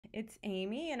It's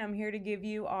Amy, and I'm here to give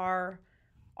you our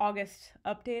August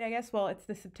update, I guess. Well, it's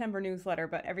the September newsletter,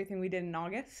 but everything we did in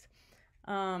August.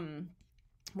 Um,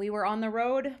 we were on the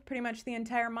road pretty much the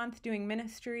entire month doing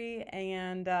ministry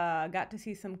and got to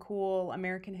see some cool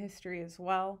American history as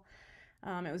well.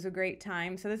 It was a great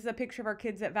time. So, this is a picture of our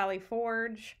kids at Valley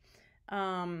Forge. We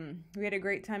had a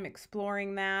great time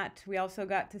exploring that. We also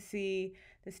got to see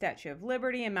the Statue of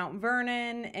Liberty in Mount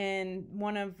Vernon, and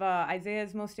one of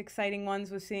Isaiah's most exciting ones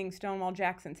was seeing Stonewall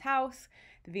Jackson's house,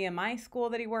 the VMI school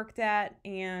that he worked at,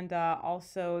 and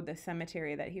also the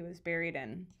cemetery that he was buried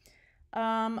in.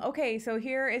 Okay, so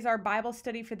here is our Bible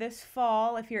study for this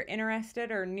fall. If you're interested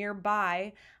or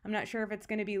nearby, I'm not sure if it's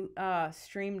going to be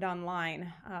streamed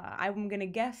online. I'm going to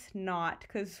guess not,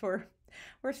 because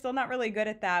we're still not really good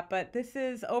at that, but this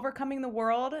is Overcoming the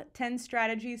World, 10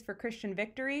 Strategies for Christian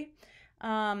Victory.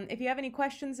 If you have any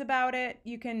questions about it,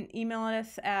 you can email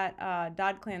us at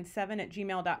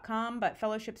dodclan7@gmail.com, but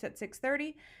fellowship's at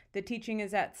 6:30. The teaching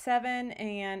is at 7,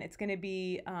 and it's going to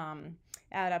be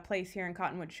at a place here in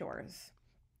Cottonwood Shores.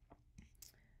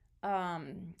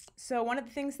 So one of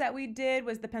the things that we did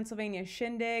was the Pennsylvania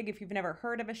Shindig. If you've never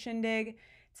heard of a shindig,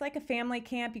 it's like a family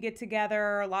camp. You get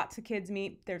together, lots of kids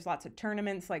meet. There's lots of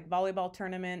tournaments like volleyball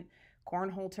tournament,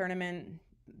 cornhole tournament.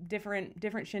 Different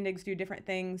shindigs do different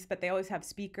things, but they always have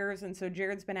speakers. And so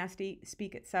Jared's been asked to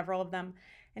speak at several of them,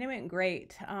 and it went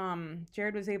great.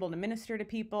 Jared was able to minister to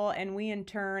people, and we in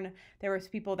turn, there was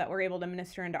people that were able to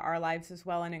minister into our lives as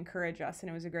well and encourage us, and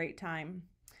it was a great time.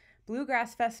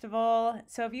 Bluegrass Festival.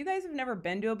 So if you guys have never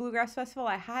been to a Bluegrass Festival,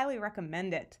 I highly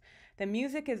recommend it. The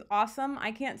music is awesome.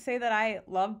 I can't say that I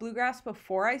loved bluegrass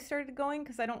before I started going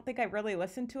because I don't think I really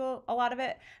listened to a lot of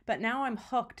it, but now I'm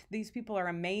hooked. These people are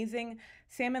amazing.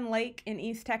 Salmon Lake in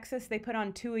East Texas, they put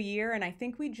on 2 a year, and I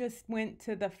think we just went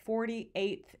to the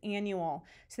 48th annual.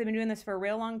 So they've been doing this for a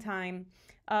real long time.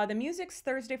 The music's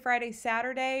Thursday, Friday,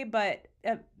 Saturday, but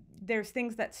there's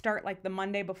things that start like the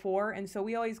Monday before, and so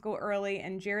we always go early,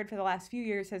 and Jared for the last few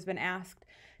years has been asked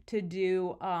to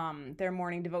do their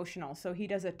morning devotional. So he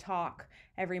does a talk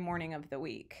every morning of the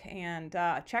week, and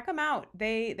check them out.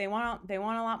 They want a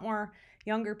lot more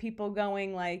younger people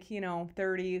going, like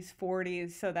 30s,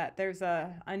 40s, so that there's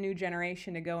a new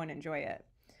generation to go and enjoy it.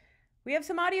 We have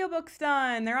some audiobooks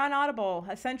done. They're on Audible.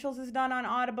 Essentials is done on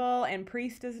Audible, and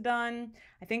Priest is done.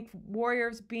 I think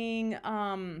Warriors being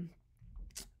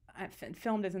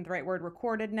filmed isn't the right word,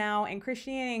 recorded now, and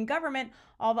Christianity and Government,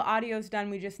 all the audio's done.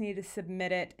 We just need to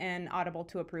submit it and Audible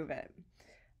to approve it.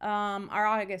 Our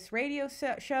August radio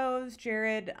shows,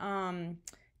 Jared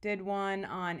did one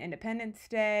on Independence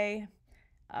Day.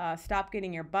 Stop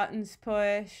getting your buttons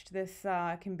pushed. This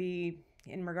can be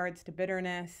in regards to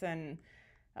bitterness, and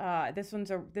this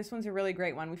one's a really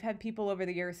great one. We've had people over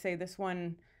the years say this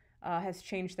one has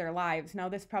changed their lives. Now,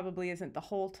 this probably isn't the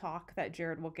whole talk that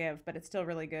Jared will give, but it's still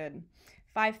really good.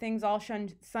 5 things all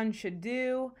sons should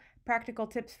do. Practical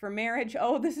tips for marriage.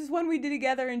 Oh, this is one we did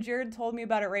together, and Jared told me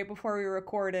about it right before we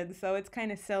recorded, so it's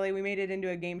kind of silly. We made it into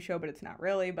a game show, but it's not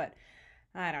really, but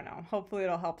I don't know. Hopefully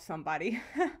it'll help somebody.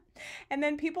 And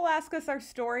then people ask us our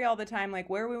story all the time, like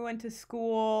where we went to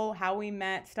school, how we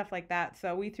met, stuff like that.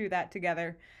 So we threw that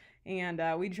together, and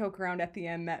we joke around at the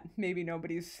end that maybe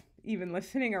nobody's even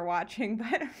listening or watching,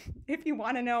 but if you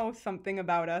want to know something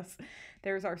about us,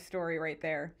 there's our story right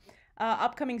there.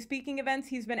 Upcoming speaking events,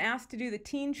 he's been asked to do the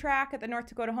teen track at the North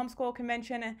Dakota Homeschool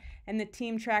Convention and the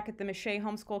team track at the Mache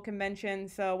Homeschool Convention.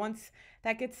 So once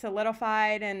that gets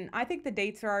solidified, and I think the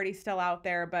dates are already still out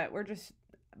there, but we're just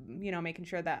making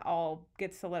sure that all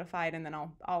gets solidified, and then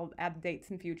I'll add the dates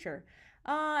in future.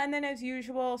 And then as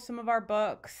usual, some of our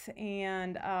books,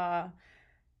 and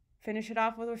finish it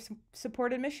off with our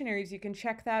supported missionaries. You can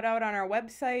check that out on our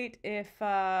website if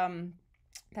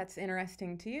that's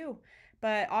interesting to you.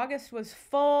 But August was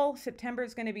full. September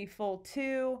is going to be full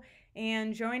too.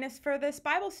 And join us for this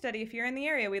Bible study if you're in the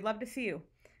area. We'd love to see you.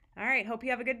 All right. Hope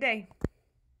you have a good day.